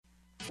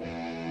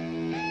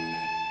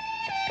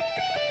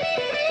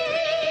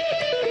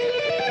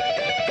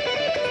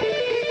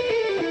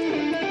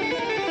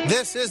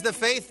This is the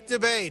Faith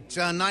Debate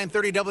on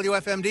 930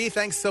 WFMD.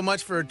 Thanks so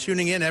much for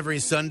tuning in every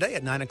Sunday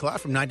at 9 o'clock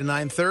from 9 to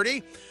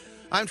 9:30.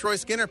 I'm Troy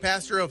Skinner,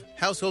 pastor of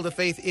Household of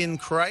Faith in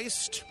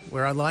Christ.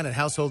 We're online at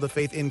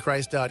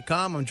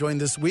householdoffaithinchrist.com. I'm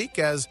joined this week,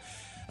 as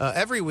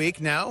every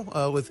week now,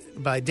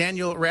 by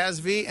Daniel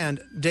Razvi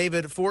and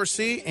David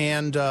Forsey.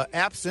 And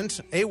absent,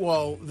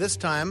 AWOL this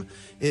time,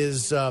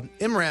 is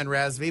Imran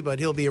Razvi, but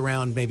he'll be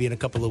around maybe in a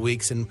couple of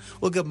weeks, and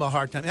we'll give him a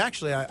hard time.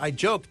 Actually, I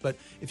joked, but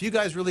if you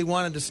guys really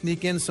wanted to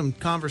sneak in some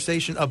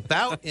conversation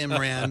about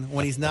Imran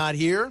when he's not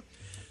here,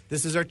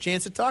 this is our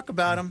chance to talk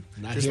about him.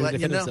 Not just here to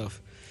defend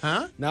himself.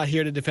 Huh? Not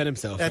here to defend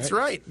himself. That's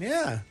right.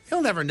 Yeah.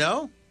 He'll never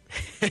know.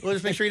 We'll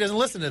just make sure he doesn't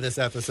listen to this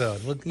episode.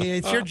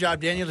 It's your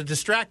job, Daniel, to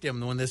distract him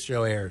when this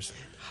show airs.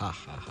 Ha,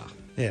 ha, ha.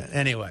 Yeah,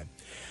 anyway.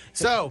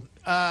 So,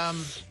 I'm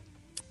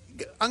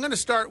going to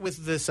start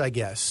with this, I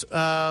guess.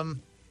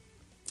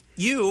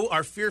 You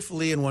are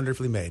fearfully and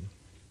wonderfully made.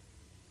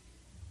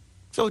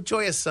 So,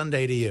 joyous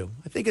Sunday to you.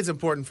 I think it's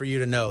important for you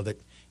to know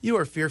that you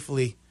are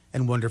fearfully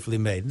and wonderfully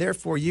made.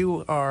 Therefore,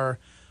 you are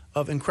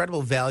of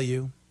incredible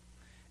value,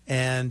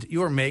 and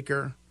your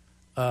Maker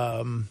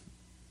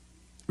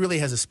really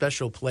has a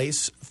special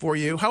place for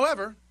you.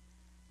 However,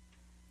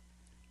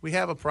 we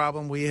have a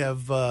problem. We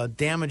have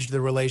damaged the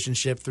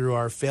relationship through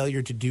our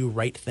failure to do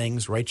right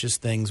things, righteous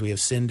things. We have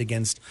sinned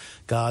against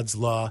God's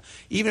law.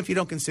 Even if you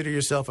don't consider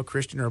yourself a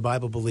Christian or a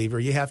Bible believer,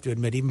 you have to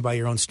admit, even by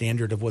your own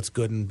standard of what's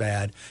good and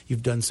bad,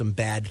 you've done some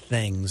bad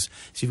things.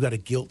 So you've got a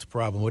guilt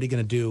problem. What are you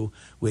going to do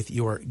with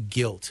your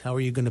guilt? How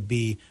are you going to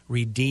be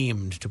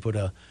redeemed, to put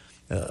a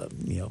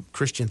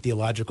Christian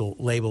theological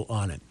label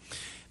on it?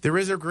 There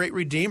is a great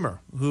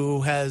Redeemer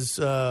who has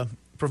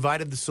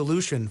provided the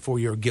solution for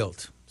your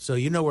guilt. So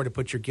you know where to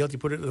put your guilt. You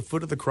put it at the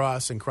foot of the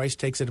cross, and Christ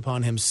takes it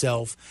upon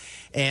himself.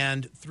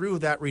 And through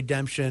that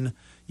redemption,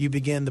 you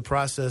begin the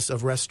process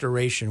of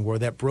restoration, where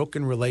that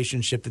broken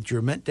relationship that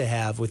you're meant to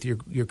have with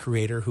your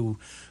Creator, who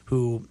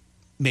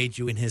made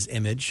you in his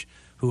image,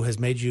 who has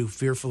made you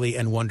fearfully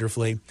and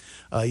wonderfully,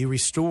 you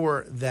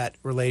restore that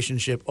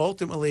relationship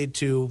ultimately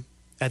to,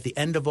 at the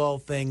end of all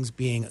things,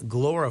 being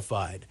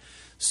glorified.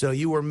 So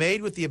you were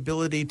made with the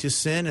ability to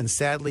sin, and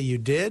sadly you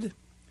did.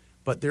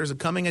 But there's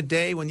coming a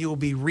day when you will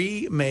be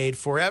remade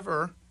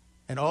forever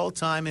and all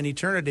time and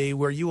eternity,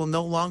 where you will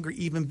no longer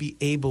even be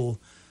able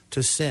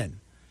to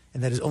sin.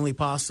 And that is only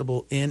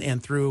possible in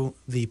and through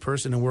the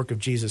person and work of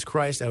Jesus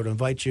Christ. I would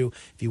invite you,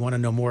 if you want to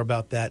know more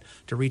about that,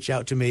 to reach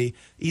out to me.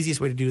 Easiest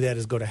way to do that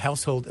is go to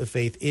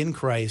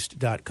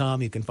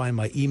householdoffaithinchrist.com. You can find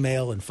my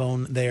email and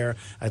phone there.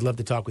 I'd love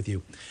to talk with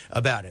you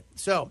about it.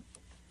 So,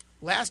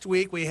 last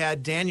week we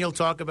had Daniel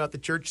talk about the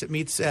church that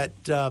meets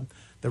at the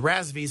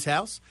Razvi's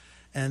house.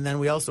 And then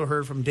we also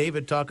heard from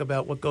David talk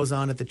about what goes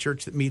on at the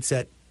church that meets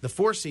at the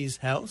Forsey's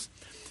house.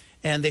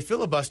 And they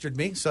filibustered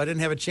me, so I didn't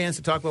have a chance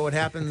to talk about what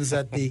happens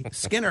at the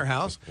Skinner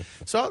house.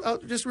 So I'll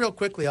just real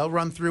quickly, I'll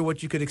run through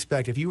what you could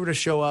expect. If you were to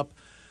show up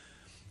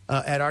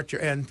at our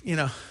church, and,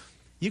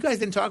 you guys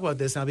didn't talk about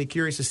this, and I'll be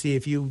curious to see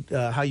if you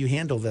how you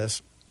handle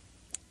this.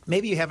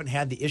 Maybe you haven't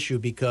had the issue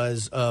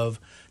because of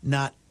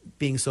not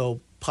being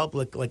so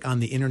public, like on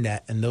the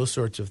internet and those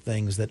sorts of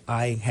things that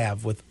I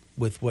have with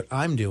what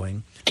I'm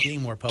doing,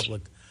 being more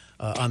public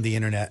on the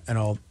internet and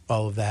all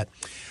of that.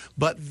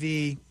 But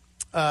the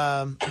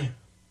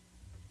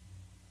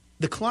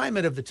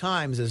climate of the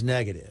times is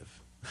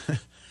negative. And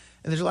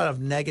there's a lot of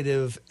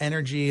negative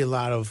energy, a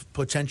lot of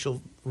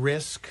potential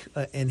risk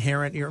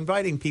inherent. You're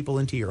inviting people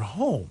into your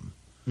home.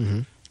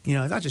 Mm-hmm.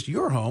 It's not just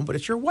your home, but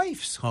it's your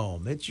wife's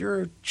home. It's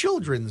your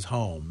children's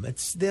home.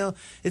 It's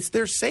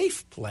their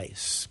safe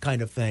place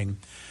kind of thing.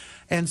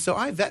 And so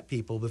I vet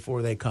people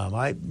before they come.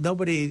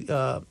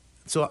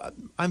 So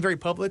I'm very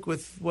public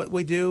with what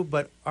we do,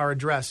 but our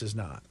address is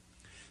not.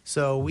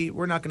 So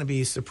we're not going to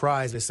be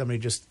surprised if somebody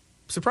just,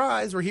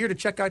 surprise, we're here to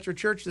check out your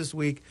church this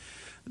week.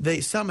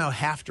 They somehow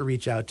have to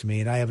reach out to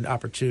me, and I have an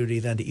opportunity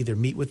then to either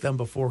meet with them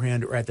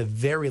beforehand or at the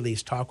very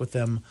least talk with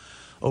them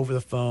over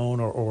the phone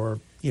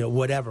or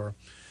whatever.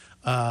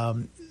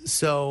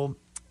 So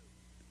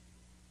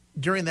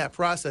during that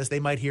process, they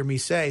might hear me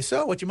say,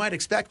 so what you might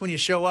expect when you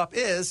show up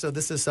is, so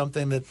this is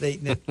something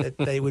that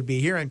they would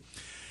be hearing.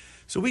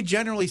 So we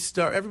generally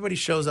start, everybody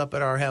shows up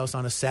at our house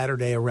on a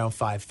Saturday around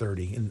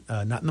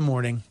 5:30, not in the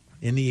morning,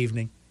 in the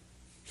evening.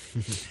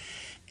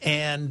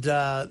 And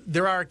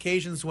there are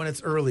occasions when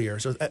it's earlier.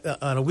 So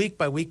on a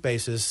week-by-week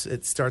basis,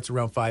 it starts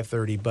around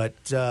 5:30.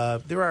 But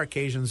there are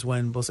occasions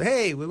when we'll say,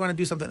 hey, we want to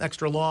do something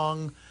extra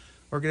long.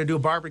 We're going to do a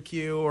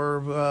barbecue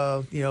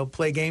or,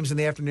 play games in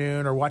the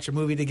afternoon or watch a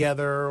movie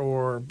together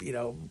or,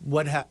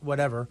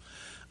 whatever.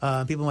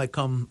 People might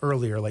come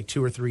earlier, like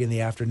 2 or 3 in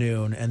the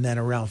afternoon, and then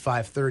around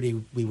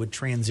 5:30, we would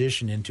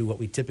transition into what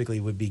we typically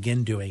would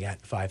begin doing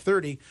at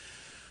 5:30,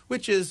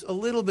 which is a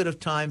little bit of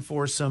time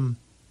for some,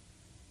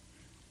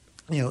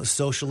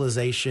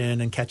 socialization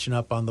and catching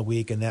up on the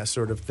week and that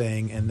sort of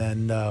thing. And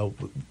then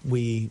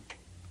we,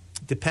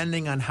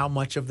 depending on how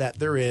much of that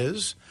there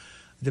is,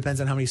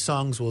 depends on how many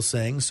songs we'll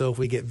sing. So if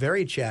we get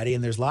very chatty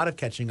and there's a lot of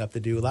catching up to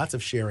do, lots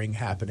of sharing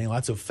happening,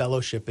 lots of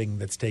fellowshipping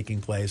that's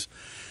taking place,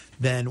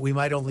 then we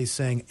might only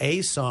sing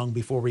a song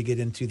before we get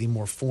into the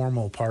more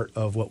formal part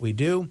of what we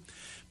do.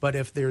 But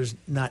if there's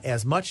not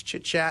as much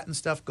chit-chat and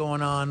stuff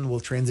going on, we'll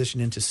transition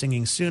into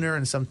singing sooner.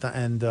 And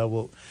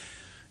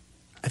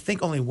I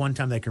think only one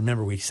time that I can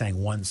remember we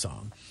sang one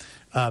song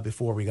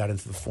before we got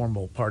into the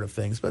formal part of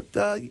things. But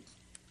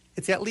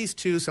it's at least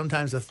two,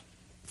 sometimes a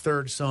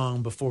third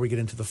song before we get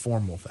into the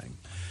formal thing.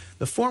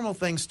 The formal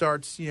thing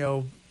starts,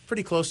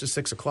 pretty close to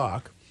 6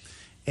 o'clock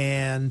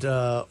and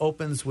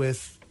opens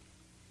with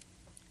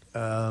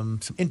some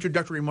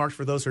introductory remarks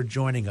for those who are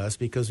joining us,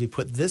 because we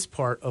put this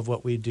part of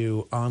what we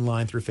do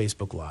online through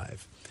Facebook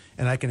Live.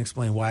 And I can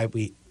explain why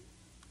we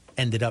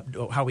ended up,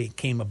 how we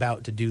came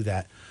about to do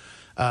that.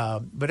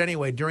 But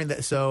anyway,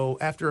 so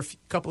after a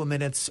couple of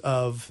minutes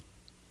of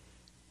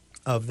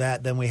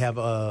that, then we have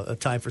a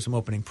time for some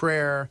opening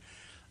prayer.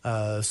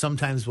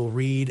 Sometimes we'll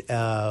read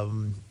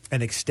an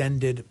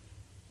extended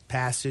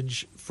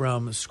passage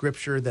from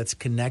Scripture that's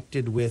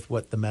connected with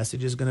what the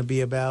message is going to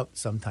be about.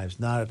 Sometimes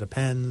not. It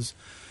depends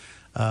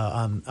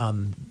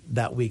on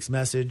that week's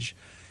message.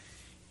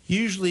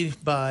 Usually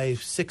by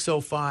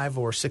 6:05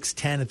 or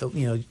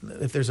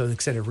 6:10, if there's an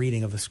extended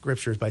reading of the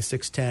Scriptures, by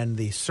 6:10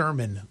 the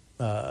sermon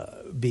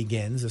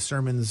begins. The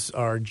sermons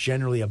are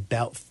generally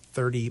about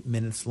 30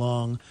 minutes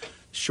long.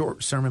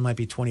 Short sermon might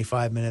be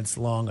 25 minutes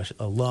long.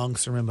 A long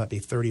sermon might be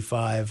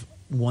 35.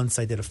 Once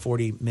I did a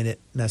 40-minute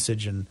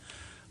message, and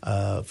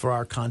for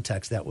our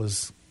context, that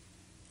was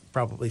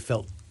probably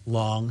felt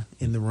long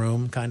in the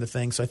room kind of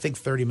thing. So I think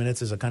 30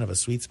 minutes is a kind of a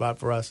sweet spot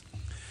for us.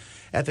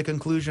 At the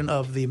conclusion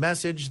of the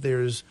message,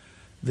 there's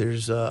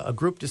a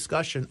group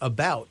discussion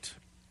about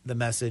the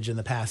message and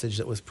the passage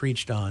that was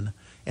preached on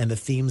and the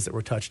themes that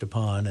were touched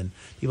upon, and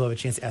people have a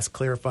chance to ask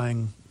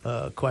clarifying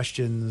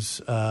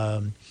questions,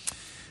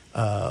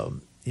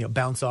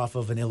 bounce off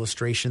of an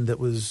illustration that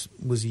was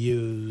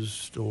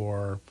used,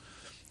 or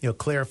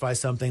clarify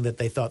something that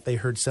they thought they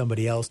heard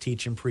somebody else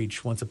teach and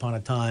preach once upon a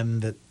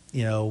time that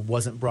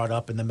wasn't brought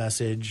up in the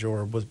message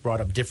or was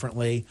brought up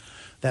differently,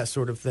 that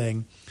sort of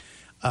thing.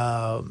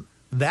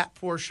 That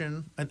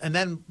portion, and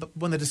then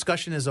when the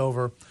discussion is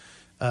over,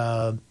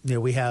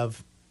 we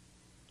have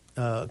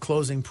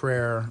closing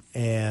prayer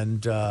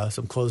and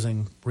some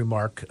closing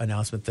remark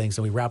announcement things,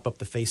 and we wrap up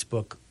the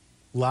Facebook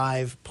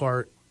Live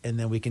part, and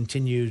then we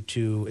continue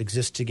to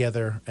exist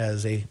together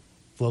as a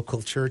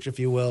local church, if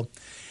you will,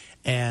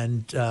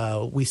 and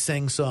we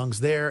sing songs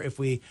there. If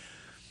we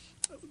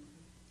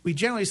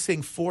generally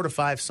sing 4 to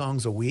 5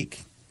 songs a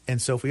week, and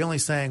so if we only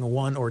sang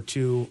 1 or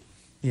 2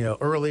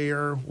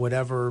 earlier,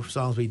 whatever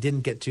songs we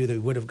didn't get to that we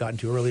would have gotten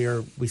to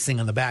earlier, we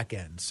sing on the back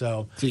end.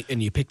 So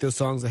and you pick those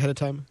songs ahead of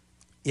time?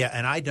 Yeah,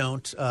 and I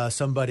don't.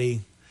 Somebody,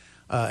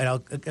 and I'll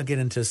get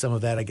into some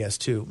of that, I guess,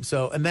 too.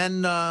 So, and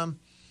then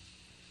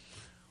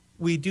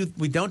we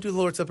don't do the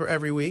Lord's Supper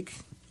every week.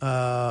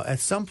 At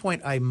some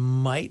point, I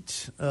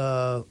might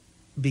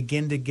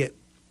begin to get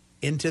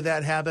into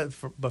that habit,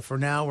 but for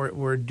now,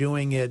 we're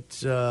doing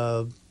it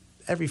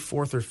every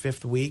 4th or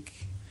 5th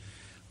week.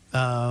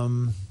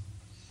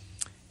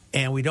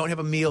 And we don't have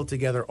a meal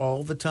together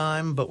all the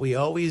time, but we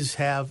always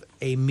have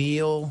a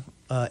meal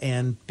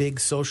and big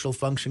social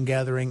function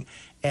gathering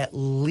at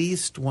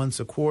least once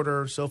a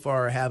quarter. So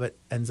far, our habit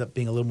ends up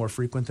being a little more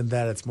frequent than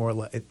that. It's more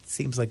like, it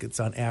seems like it's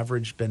on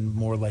average been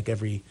more like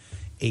every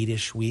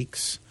 8-ish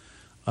weeks.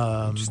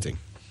 Interesting.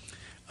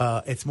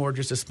 It's more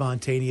just a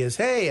spontaneous,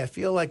 hey, I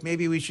feel like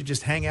maybe we should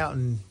just hang out,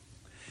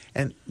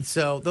 and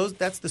so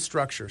that's the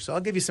structure. So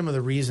I'll give you some of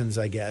the reasons,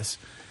 I guess.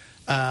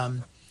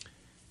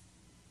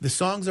 The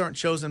songs aren't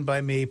chosen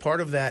by me. Part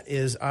of that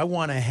is I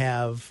want to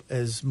have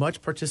as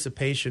much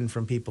participation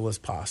from people as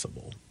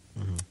possible.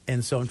 Mm-hmm.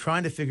 And so I'm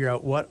trying to figure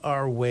out what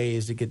are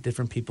ways to get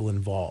different people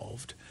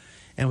involved.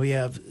 And we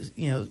have,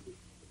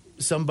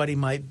 somebody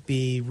might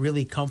be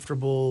really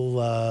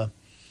comfortable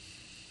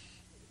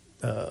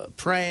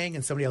praying,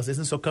 and somebody else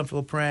isn't so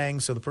comfortable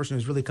praying. So the person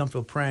who's really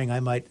comfortable praying, I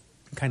might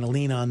kind of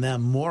lean on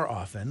them more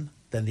often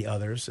than the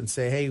others and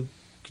say, hey,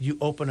 could you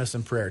open us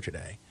in prayer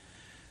today?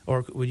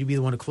 Or would you be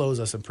the one to close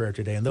us in prayer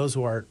today? And those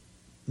who are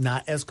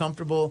not as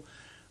comfortable,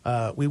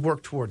 we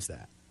work towards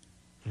that.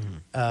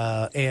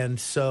 Mm-hmm. And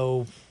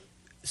so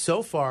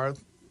far,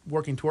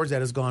 working towards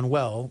that has gone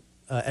well.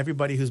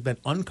 Everybody who's been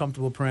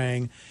uncomfortable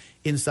praying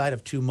inside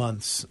of 2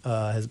 months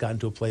has gotten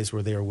to a place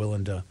where they are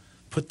willing to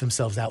put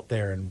themselves out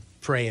there and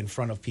pray in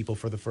front of people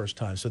for the first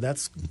time. So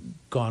that's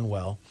gone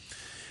well.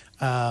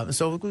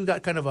 So we've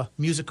got kind of a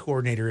music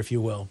coordinator, if you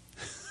will,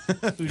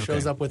 who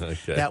shows up with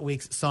that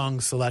week's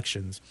song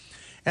selections.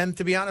 And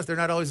to be honest, they're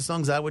not always the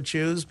songs I would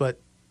choose, but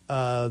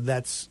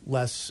that's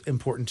less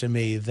important to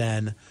me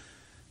than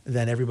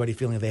everybody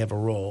feeling they have a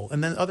role.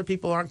 And then other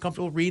people aren't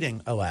comfortable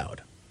reading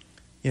aloud.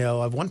 I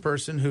have one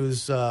person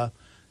who's who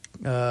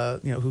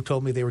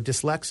told me they were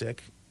dyslexic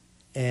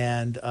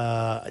and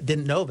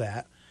didn't know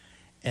that,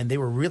 and they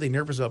were really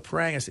nervous about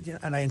praying. I said,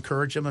 and I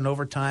encouraged them, and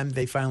over time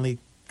they finally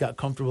got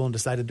comfortable and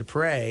decided to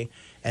pray.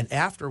 And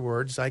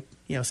afterwards, I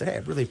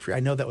said, hey, I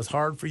know that was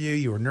hard for you.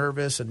 You were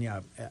nervous, and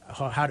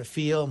how'd it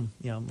feel?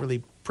 I'm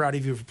really proud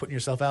of you for putting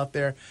yourself out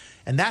there.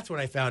 And that's when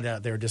I found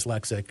out they were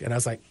dyslexic, and I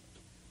was like,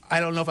 I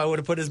don't know if I would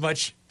have put as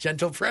much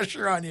gentle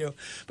pressure on you,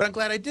 but I'm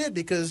glad I did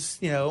because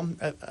it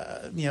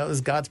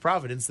was God's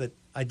providence that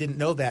I didn't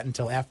know that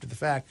until after the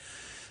fact.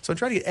 So I'm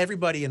trying to get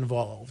everybody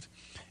involved,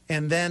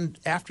 and then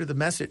after the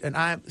message, and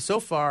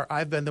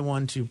I've been the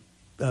one to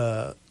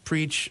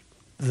preach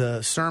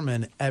the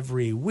sermon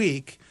every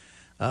week.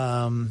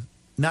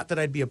 Not that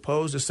I'd be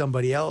opposed to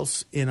somebody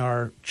else in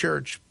our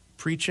church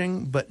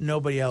preaching, but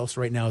nobody else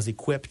right now is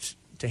equipped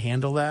to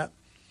handle that.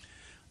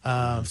 So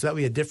that would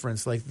be a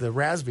difference. Like the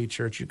Rasby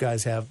Church, you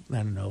guys have,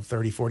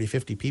 30, 40,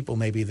 50 people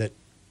maybe that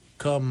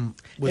come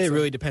with it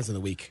really depends on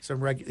the week.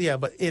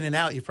 But in and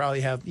out, you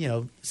probably have,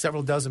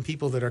 several dozen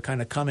people that are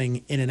kind of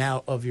coming in and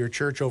out of your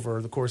church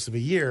over the course of a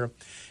year.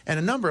 And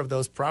a number of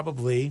those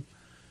probably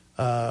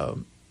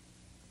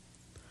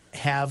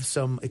have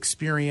some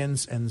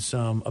experience and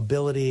some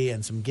ability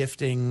and some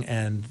gifting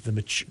and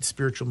the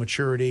spiritual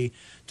maturity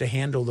to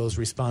handle those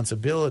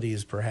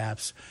responsibilities,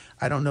 perhaps.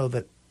 I don't know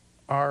that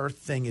our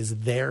thing is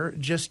there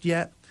just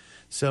yet.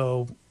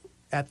 So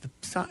at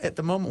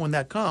the moment when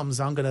that comes,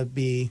 I'm going to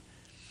be,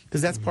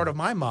 because that's part of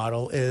my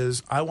model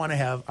is I want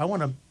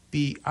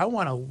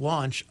to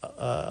launch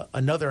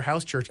another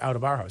house church out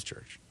of our house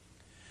church.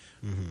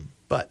 Mm-hmm.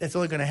 But it's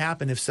only going to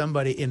happen if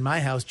somebody in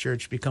my house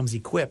church becomes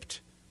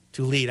equipped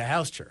to lead a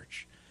house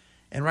church.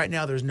 And right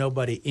now there's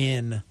nobody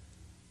in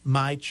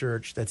my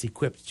church that's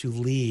equipped to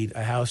lead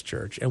a house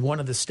church. And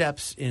one of the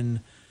steps in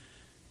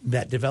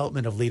that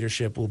development of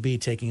leadership will be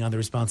taking on the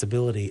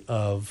responsibility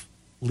of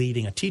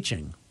leading a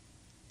teaching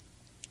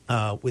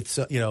with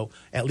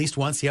at least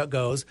once, see how it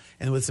goes,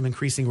 and with some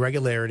increasing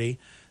regularity,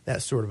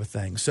 that sort of a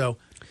thing. So,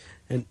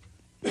 and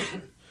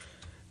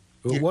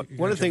one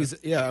of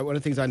the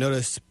things I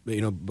noticed,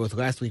 both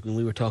last week when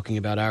we were talking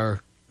about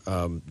our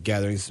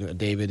gatherings,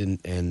 David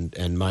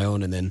and my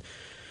own, and then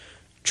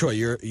Troy,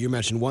 you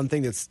mentioned one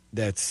thing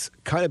that's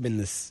kind of been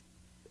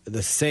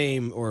the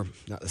same, or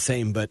not the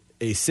same, but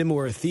a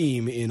similar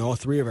theme in all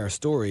three of our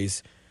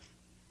stories,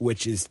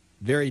 which is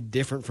very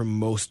different from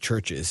most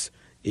churches,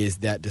 is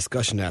that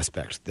discussion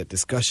aspect, that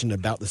discussion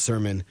about the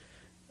sermon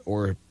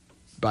or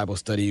Bible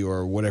study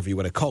or whatever you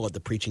want to call it, the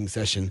preaching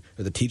session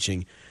or the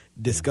teaching,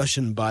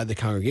 discussion by the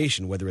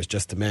congregation, whether it's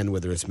just the men,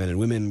 whether it's men and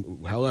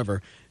women,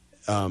 however,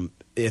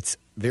 it's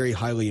very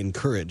highly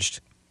encouraged.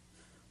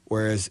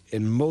 Whereas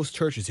in most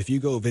churches, if you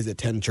go visit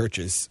 10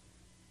 churches,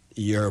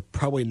 you're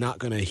probably not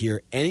going to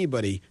hear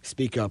anybody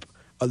speak up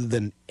other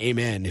than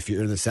amen. If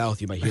you're in the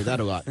South, you might hear that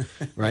a lot,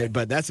 right?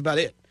 But that's about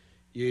it.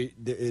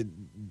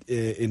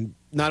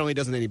 Not only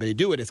doesn't anybody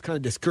do it, it's kind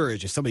of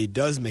discouraged. If somebody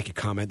does make a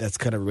comment, that's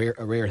kind of a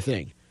rare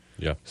thing.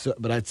 Yeah. So,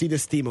 but I see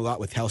this theme a lot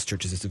with house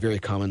churches. It's very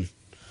common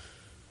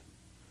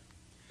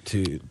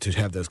to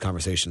have those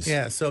conversations.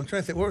 Yeah, so I'm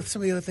trying to think, what were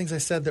some of the other things I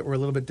said that were a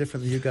little bit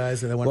different than you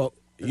guys?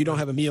 You don't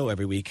have a meal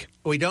every week.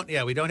 We don't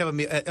have a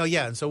meal.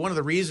 And so one of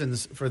the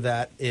reasons for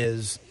that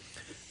is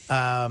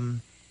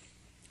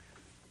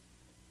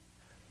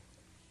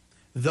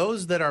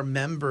those that are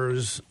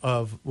members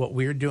of what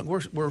we're doing,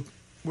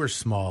 we're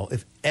small.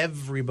 If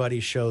everybody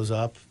shows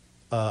up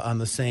on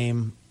the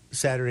same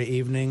Saturday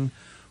evening,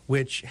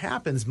 which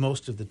happens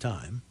most of the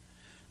time,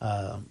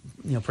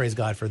 praise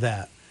God for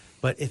that.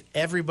 But if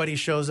everybody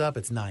shows up,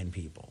 it's 9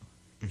 people.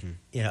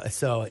 Mm-hmm.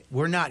 So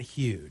we're not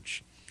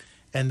huge.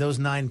 And those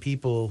 9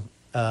 people,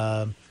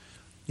 one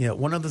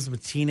of them is a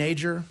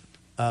teenager.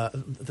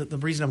 The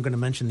reason I'm going to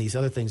mention these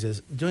other things is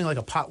doing like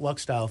a potluck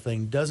style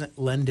thing doesn't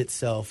lend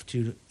itself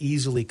to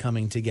easily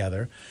coming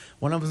together.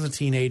 One of them is a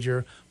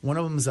teenager. One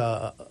of them is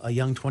a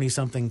young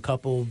 20-something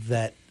couple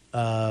that,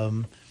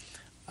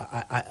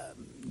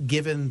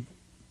 given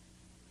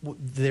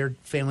their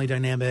family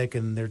dynamic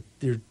and their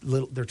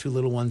 2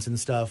 little ones and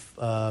stuff,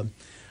 I'm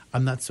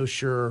not so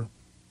sure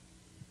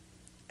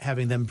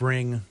having them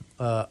bring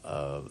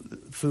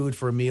food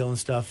for a meal and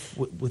stuff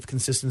with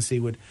consistency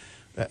would,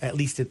 at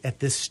least at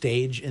this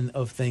stage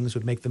of things,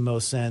 would make the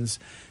most sense.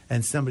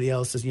 And somebody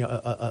else is,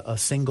 a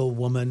single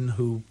woman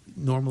who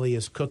normally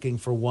is cooking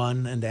for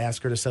one, and to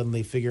ask her to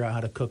suddenly figure out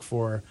how to cook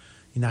for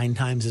 9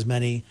 times as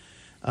many.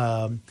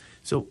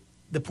 So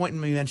the point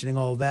in me mentioning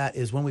all of that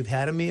is when we've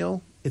had a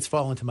meal, it's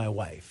fallen to my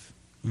wife.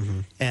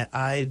 Mm-hmm. And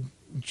I'm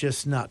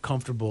just not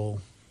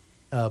comfortable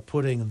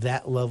putting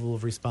that level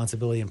of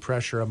responsibility and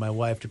pressure on my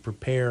wife to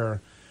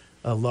prepare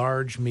a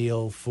large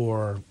meal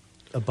for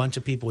a bunch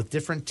of people with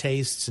different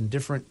tastes and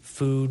different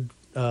food,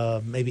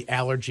 maybe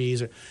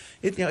allergies.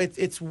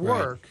 It's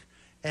work, right.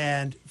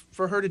 And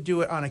for her to do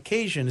it on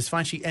occasion is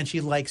fine.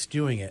 She likes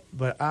doing it,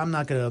 but I'm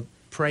not going to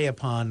prey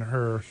upon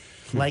her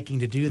liking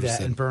to do that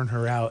and burn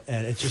her out.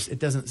 And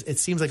it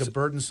seems like a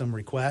burdensome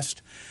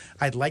request.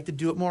 I'd like to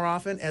do it more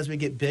often as we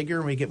get bigger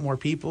and we get more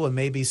people, and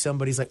maybe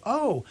somebody's like,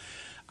 oh,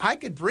 I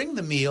could bring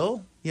the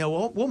meal.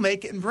 We'll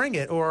make it and bring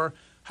it. Or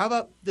how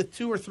about the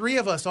 2 or 3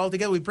 of us all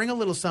together? We bring a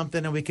little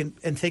something and we can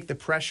take the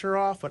pressure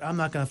off. But I'm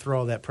not going to throw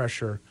all that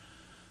pressure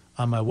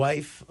on my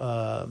wife.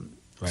 Right.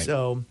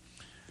 So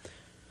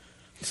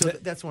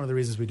that's one of the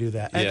reasons we do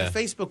that. And the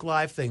Facebook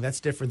Live thing, that's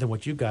different than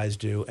what you guys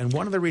do. And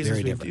one of the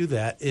reasons we do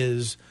that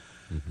is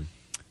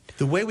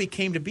the way we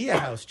came to be a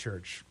house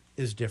church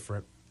is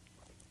different.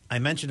 I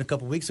mentioned a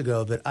couple weeks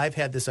ago that I've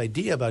had this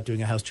idea about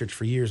doing a house church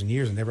for years and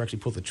years and never actually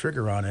pulled the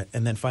trigger on it.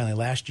 And then finally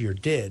last year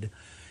did.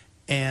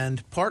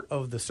 And part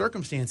of the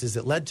circumstances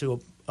that led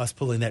to us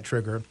pulling that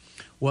trigger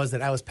was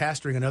that I was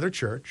pastoring another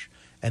church.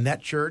 And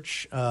that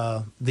church,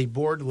 the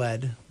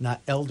board-led,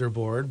 not elder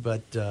board,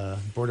 but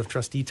board of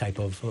trustee type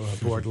of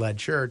board-led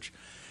church,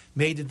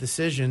 made the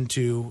decision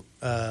to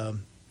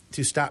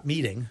stop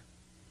meeting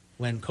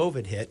when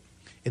COVID hit.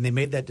 And they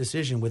made that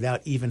decision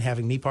without even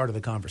having me part of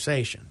the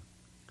conversation,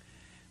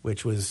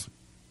 which was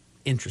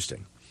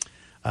interesting.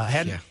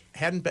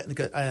 Hadn't been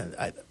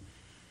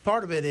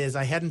part of it is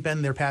I hadn't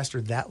been their pastor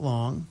that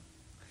long,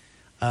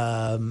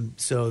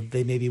 so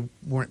they maybe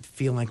weren't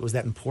feeling like it was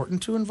that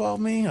important to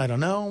involve me. I don't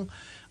know.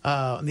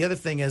 And the other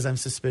thing is I'm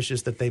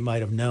suspicious that they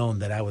might have known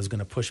that I was going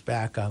to push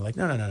back on like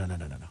no.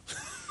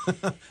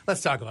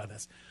 Let's talk about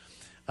this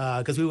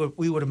because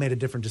we would have made a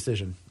different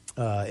decision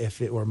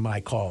if it were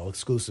my call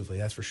exclusively.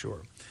 That's for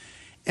sure.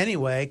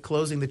 Anyway,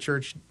 closing the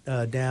church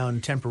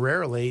down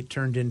temporarily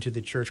turned into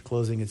the church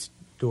closing its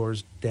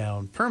doors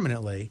down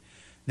permanently.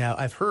 Now,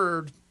 I've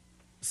heard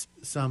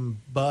some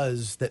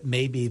buzz that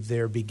maybe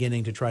they're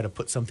beginning to try to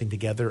put something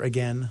together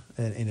again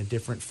in a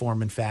different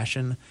form and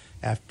fashion.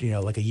 After,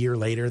 like a year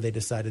later, they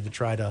decided to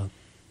try to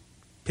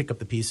pick up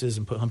the pieces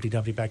and put Humpty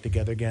Dumpty back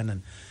together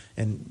again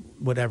and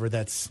whatever.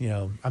 That's,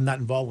 I'm not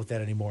involved with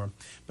that anymore.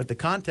 But the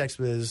context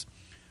was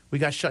we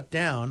got shut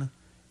down,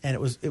 and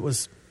it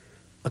was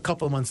a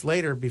couple of months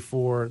later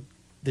before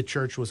the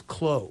church was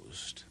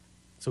closed.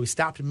 So we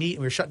stopped meeting.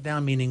 We were shut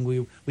down,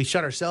 meaning we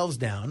shut ourselves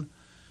down,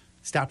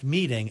 stopped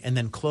meeting, and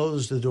then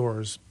closed the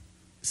doors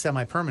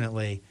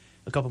semi-permanently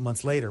a couple of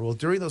months later. Well,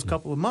 during those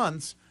couple of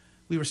months,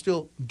 we were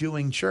still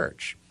doing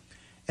church.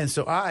 And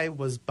so I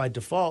was, by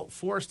default,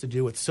 forced to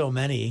do what so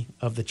many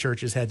of the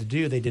churches had to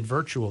do. They did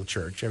virtual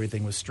church.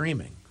 Everything was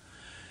streaming.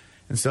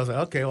 And so I was like,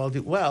 okay, well, I'll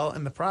do well.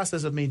 In the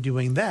process of me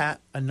doing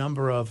that, a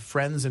number of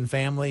friends and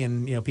family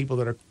and people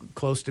that are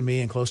close to me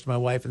and close to my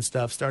wife and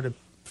stuff started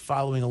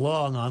following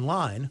along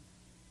online.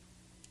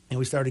 And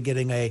we started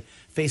getting a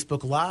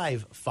Facebook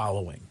Live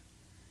following,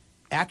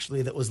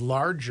 actually, that was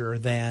larger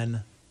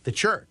than the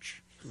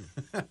church.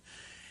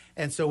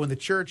 And so when the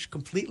church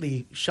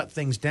completely shut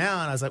things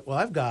down, I was like, well,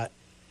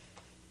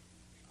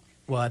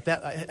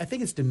 I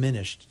think it's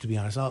diminished, to be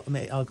honest.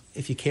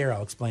 If you care,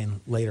 I'll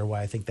explain later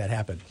why I think that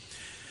happened.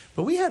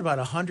 But we had about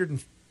 100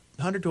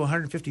 to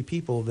 150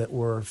 people that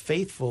were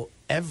faithful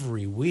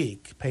every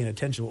week paying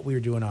attention to what we were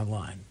doing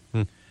online.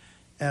 And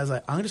I was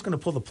like, I'm just going to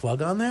pull the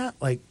plug on that.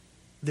 Like,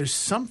 there's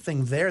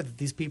something there that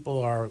these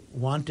people are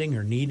wanting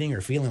or needing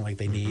or feeling like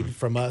they need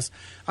from us.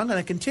 I'm going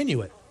to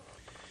continue it.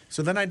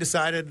 So then I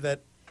decided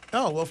that,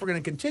 if we're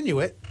going to continue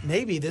it,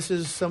 maybe this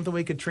is something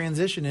we could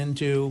transition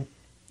into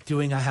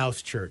doing a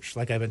house church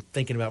like I've been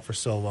thinking about for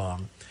so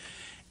long.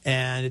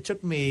 And it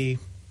took me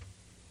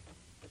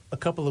a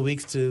couple of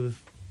weeks to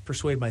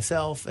persuade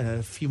myself and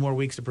a few more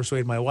weeks to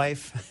persuade my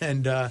wife.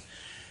 And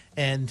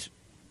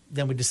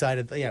then we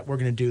decided, we're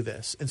going to do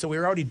this. And so we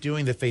were already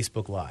doing the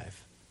Facebook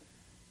Live.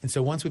 And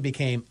so once we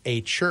became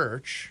a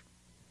church,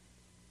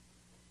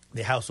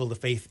 the household of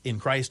faith in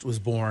Christ was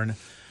born.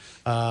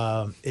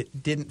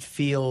 It didn't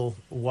feel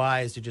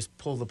wise to just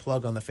pull the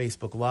plug on the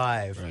Facebook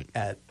Live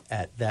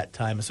at that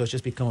time. And so it's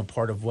just become a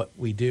part of what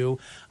we do.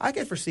 I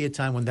could foresee a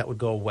time when that would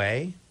go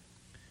away.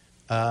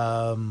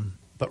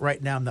 But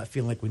right now I'm not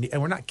feeling like we need –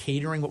 and we're not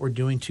catering what we're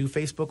doing to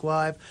Facebook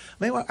Live.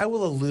 I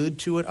will allude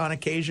to it on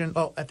occasion.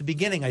 Oh, at the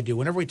beginning I do.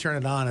 Whenever we turn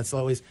it on, it's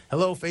always,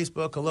 hello,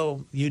 Facebook,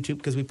 hello, YouTube,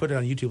 because we put it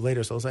on YouTube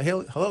later. So I'll say, hey,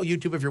 hello,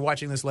 YouTube, if you're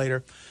watching this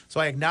later. So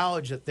I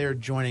acknowledge that they're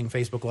joining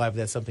Facebook Live.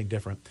 That's something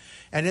different.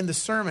 And in the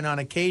sermon, on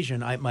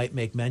occasion, I might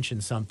make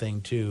mention something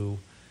to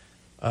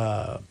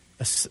a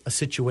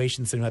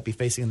situation that they might be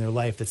facing in their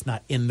life that's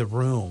not in the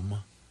room.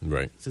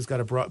 Right. So it's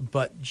got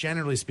but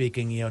generally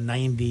speaking,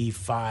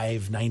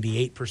 95,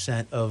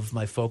 98% of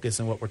my focus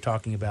and what we're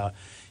talking about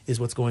is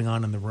what's going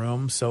on in the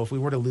room. So if we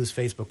were to lose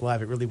Facebook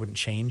Live, it really wouldn't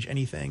change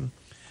anything.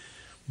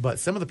 But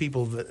some of the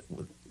people that,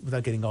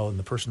 without getting all in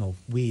the personal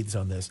weeds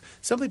on this,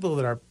 some people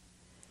that are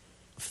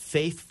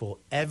faithful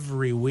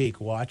every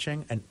week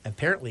watching and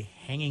apparently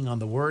hanging on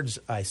the words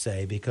I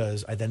say,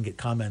 because I then get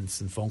comments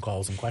and phone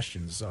calls and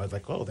questions. So I was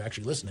like, they're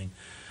actually listening.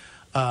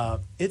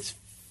 It's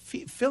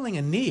filling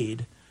a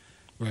need.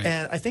 Right.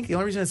 And I think the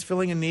only reason it's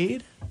filling a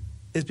need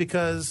is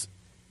because,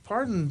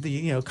 pardon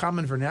the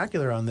common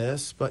vernacular on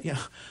this, but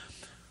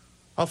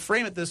I'll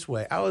frame it this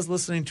way. I was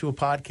listening to a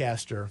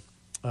podcaster,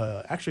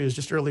 actually it was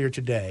just earlier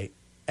today,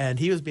 and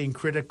he was being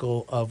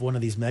critical of one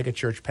of these mega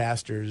church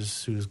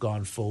pastors who's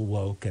gone full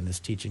woke and is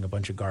teaching a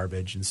bunch of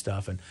garbage and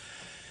stuff. And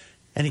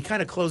he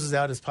kind of closes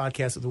out his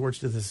podcast with the words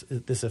to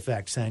this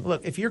effect, saying,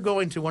 look, if you're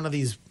going to one of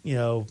these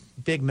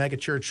big mega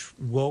church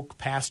woke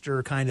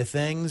pastor kind of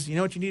things, you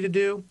know what you need to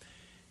do?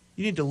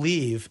 You need to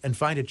leave and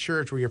find a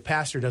church where your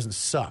pastor doesn't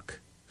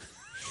suck.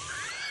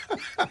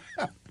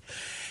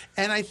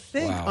 And I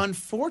think, Wow.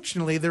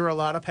 unfortunately, there are a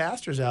lot of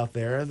pastors out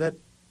there that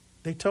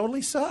they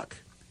totally suck.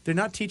 They're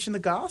not teaching the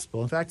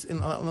gospel. In fact,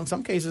 in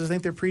some cases, I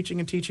think they're preaching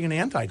and teaching an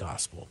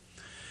anti-gospel.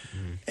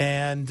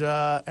 And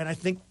I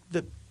think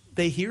that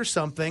they hear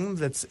something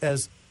that's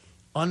as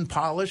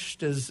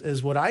unpolished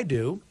as what I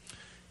do.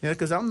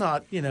 Because I'm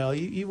not,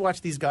 you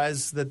watch these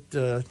guys that,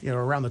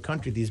 around the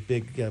country, these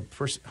big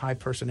high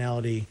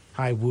personality,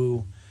 high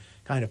woo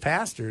kind of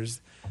pastors,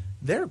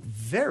 they're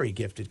very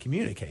gifted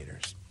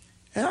communicators.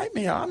 And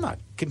I'm not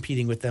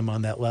competing with them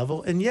on that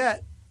level. And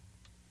yet,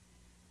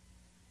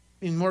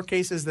 in more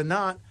cases than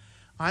not,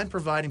 I'm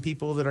providing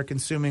people that are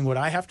consuming what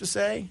I have to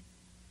say.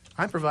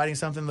 I'm providing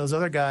something those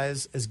other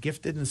guys, as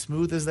gifted and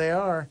smooth as they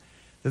are,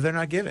 that they're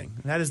not giving.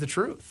 And that is the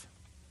truth.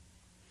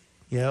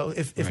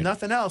 If Right.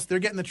 nothing else, they're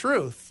getting the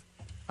truth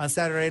on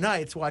Saturday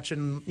nights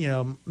watching,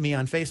 me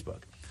on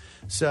Facebook.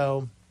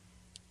 So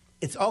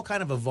it's all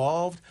kind of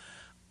evolved.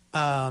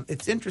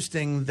 It's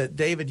interesting that,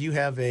 David, you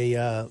have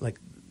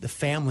the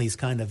family's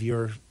kind of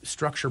your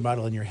structure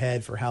model in your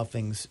head for how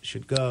things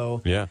should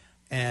go. Yeah.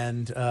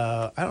 And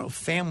I don't know if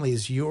family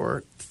is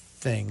your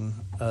thing.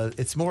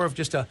 It's more of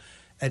just an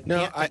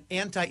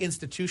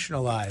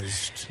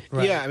anti-institutionalized.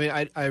 Right? Yeah, I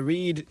mean, I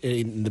read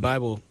in the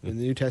Bible, in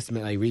the New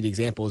Testament, I read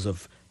examples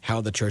of how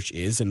the church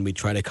is, and we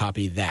try to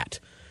copy that.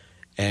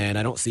 And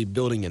I don't see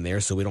building in there,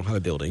 so we don't have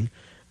a building.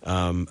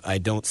 I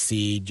don't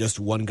see just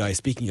one guy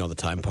speaking all the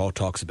time. Paul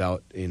talks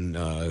about, in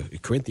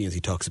Corinthians, he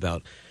talks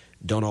about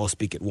don't all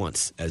speak at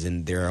once, as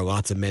in there are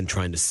lots of men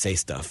trying to say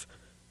stuff.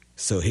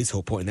 So his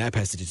whole point in that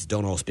passage is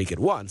don't all speak at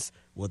once.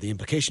 Well, the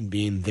implication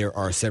being there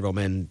are several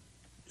men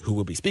who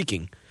will be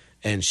speaking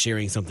and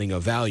sharing something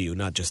of value,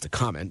 not just a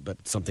comment,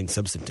 but something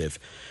substantive.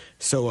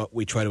 So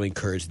we try to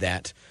encourage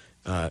that.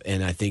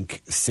 And I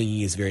think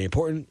singing is very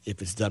important.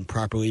 If it's done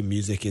properly,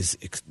 music is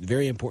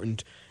very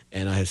important.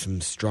 And I have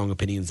some strong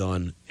opinions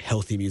on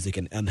healthy music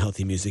and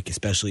unhealthy music,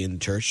 especially in the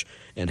church,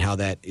 and how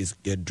that is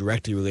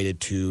directly related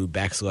to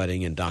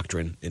backsliding and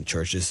doctrine in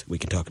churches. We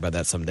can talk about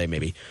that someday,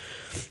 maybe.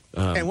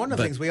 And one of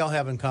the things we all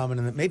have in common,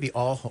 and that maybe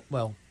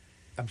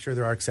I'm sure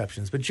there are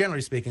exceptions, but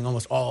generally speaking,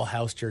 almost all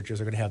house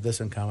churches are going to have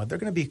this in common. They're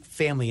going to be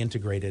family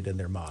integrated in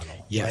their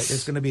model. Yes. Right?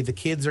 It's going to be the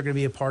kids are going to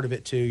be a part of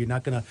it too. You're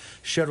not going to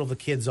shuttle the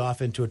kids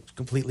off into a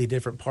completely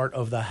different part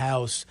of the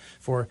house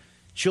for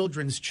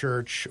children's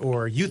church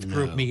or youth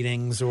group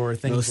meetings or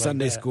things like that.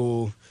 Sunday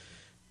school,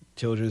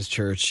 children's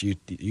church,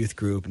 youth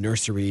group,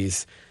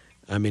 nurseries.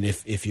 I mean,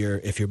 if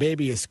your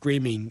baby is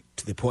screaming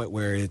to the point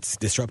where it's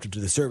disruptive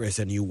to the service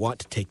and you want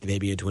to take the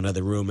baby into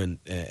another room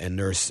and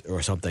nurse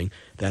or something,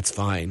 that's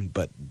fine.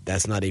 But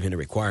that's not even a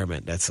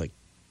requirement. That's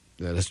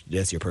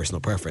your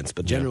personal preference.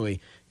 But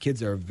generally,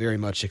 kids are very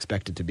much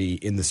expected to be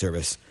in the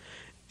service.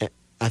 And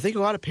I think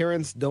a lot of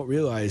parents don't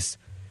realize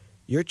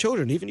your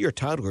children, even your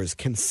toddlers,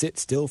 can sit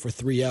still for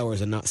 3 hours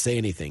and not say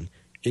anything.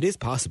 It is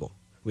possible.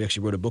 We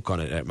actually wrote a book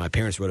on it. My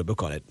parents wrote a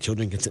book on it.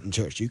 Children can sit in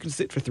church. You can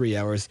sit for 3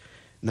 hours.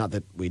 Not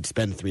that we'd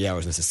spend 3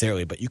 hours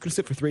necessarily, but you can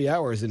sit for 3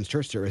 hours in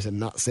church service and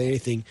not say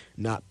anything,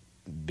 not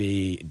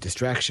be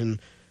distraction,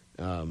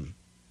 and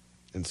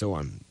so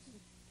on.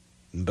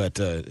 But,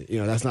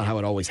 that's not how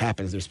it always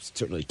happens. There's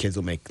certainly kids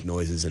will make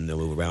noises and they'll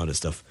move around and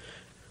stuff.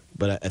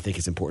 But I think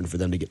it's important for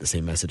them to get the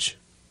same message.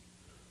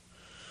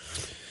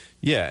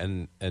 Yeah,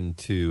 and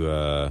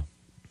to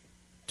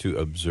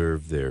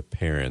observe their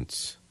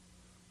parents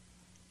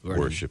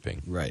Learning.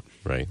 worshiping, Right.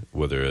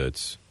 Whether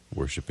it's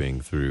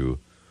worshiping through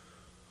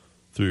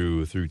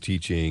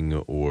teaching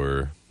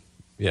or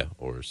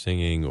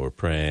singing or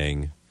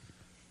praying.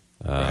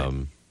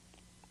 Right.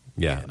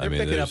 They're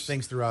picking up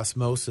things through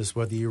osmosis,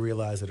 whether you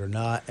realize it or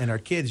not. And our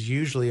kids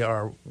usually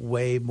are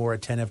way more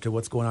attentive to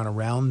what's going on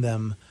around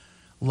them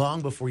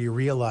long before you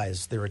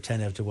realize they're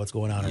attentive to what's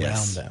going on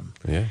Yes. around them.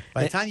 Yeah.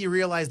 By the time you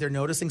realize they're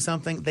noticing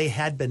something, they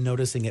had been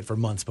noticing it for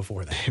months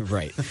before that.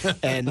 Right.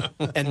 And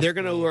they're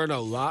going to learn a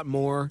lot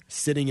more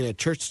sitting in a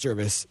church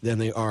service than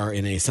they are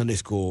in a Sunday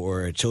school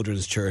or a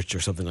children's church or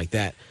something like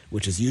that,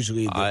 which is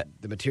usually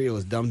the material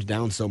is dumbed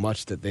down so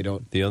much that they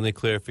don't. The only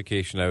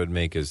clarification I would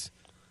make is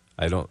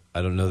I don't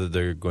know that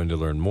they're going to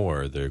learn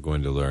more. They're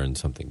going to learn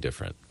something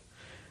different.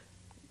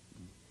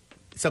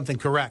 Something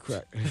correct.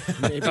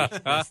 Maybe.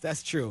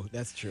 That's true.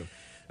 That's true.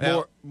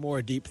 Now-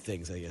 More deep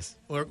things, I guess.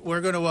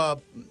 We're going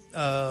to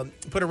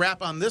put a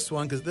wrap on this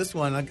one because this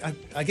one, I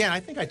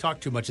think I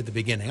talked too much at the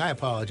beginning. I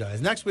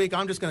apologize. Next week,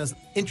 I'm just going to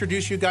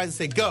introduce you guys and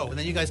say go, and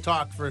then you guys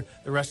talk for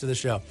the rest of the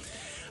show.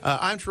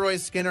 I'm Troy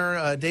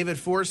Skinner. David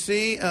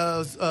Forsey,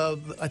 I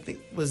think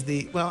was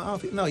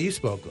you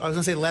spoke. I was going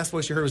to say the last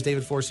voice you heard was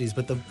David Forsey's,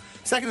 but the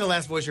second to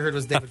last voice you heard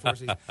was David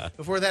Forsey's.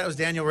 Before that, it was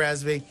Daniel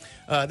Rasby.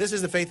 This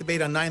is The Faith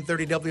Debate on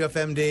 930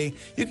 WFMD.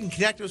 You can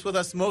connect with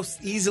us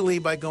most easily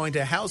by going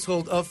to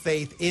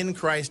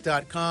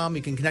householdoffaithinchrist.com.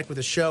 You can connect with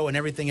the show and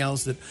everything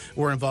else that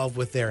we're involved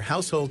with there.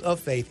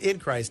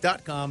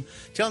 Householdoffaithinchrist.com.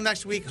 Till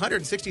next week,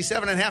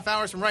 167 and a half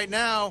hours from right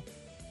now.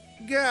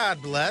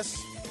 God bless.